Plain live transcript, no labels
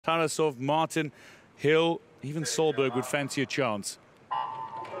Tarasov, Martin, Hill, even Solberg would fancy a chance.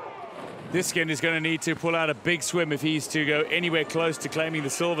 This skin is going to need to pull out a big swim if he's to go anywhere close to claiming the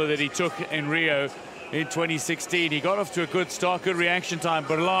silver that he took in Rio in 2016. He got off to a good start, good reaction time.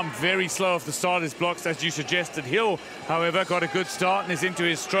 Barlaam very slow off the start, his blocks, as you suggested. Hill, however, got a good start and is into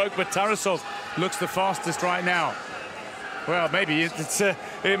his stroke, but Tarasov looks the fastest right now. Well, maybe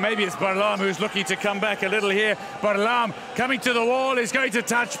it's Barlaam who's looking to come back a little here. Barlaam coming to the wall is going to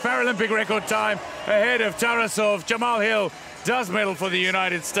touch Paralympic record time ahead of Tarasov. Jamal Hill does medal for the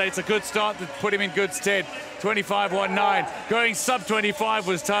United States. A good start that put him in good stead. 25.19. Going sub-25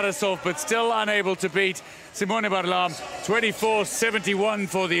 was Tarasov, but still unable to beat Simone Barlaam. 24.71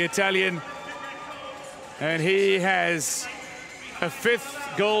 for the Italian. And he has a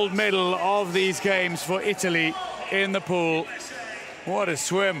 5th gold medal of these games for Italy in the pool. What a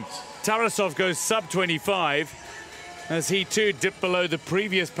swim. Tarasov goes sub-25 as he too dipped below the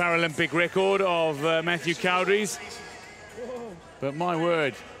previous Paralympic record of Matthew Cowdery's. But my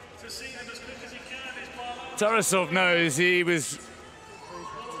word, Tarasov knows he was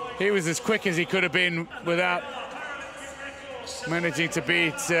as quick as he could have been without managing to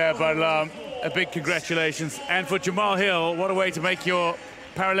beat Barlaam. A big congratulations. And for Jamal Hill, what a way to make your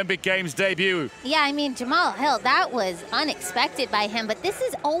Paralympic Games debut. Yeah, I mean, Jamal Hill, that was unexpected by him, but this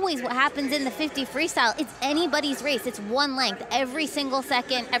is always what happens in the 50 freestyle. It's anybody's race. It's one length. Every single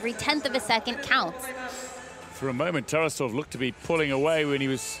second, every 10th of a second counts. For a moment, Tarasov looked to be pulling away when he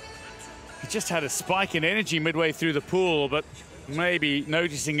just had a spike in energy midway through the pool, but maybe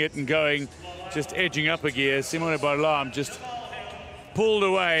noticing it and going, just edging up a gear. Simone Barlaam just pulled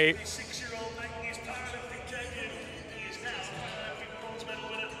away.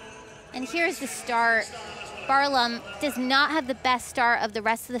 And here's the start. Barlaam does not have the best start of the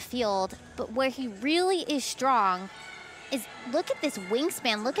rest of the field, but where he really is strong is, look at this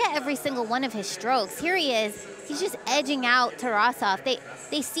wingspan. Look at every single one of his strokes. Here he is. He's just edging out Tarasov.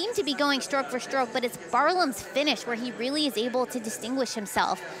 They seem to be going stroke for stroke, but it's Barlaam's finish where he really is able to distinguish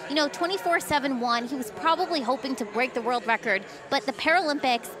himself. You know, 24.71, he was probably hoping to break the world record, but the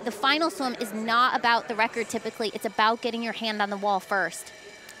Paralympics, the final swim is not about the record typically. It's about getting your hand on the wall first.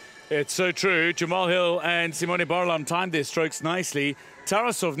 It's so true. Jamal Hill and Simone Barlaam timed their strokes nicely.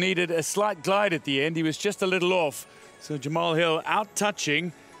 Tarasov needed a slight glide at the end. He was just a little off. So Jamal Hill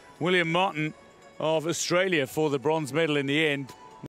out-touching William Martin of Australia for the bronze medal in the end.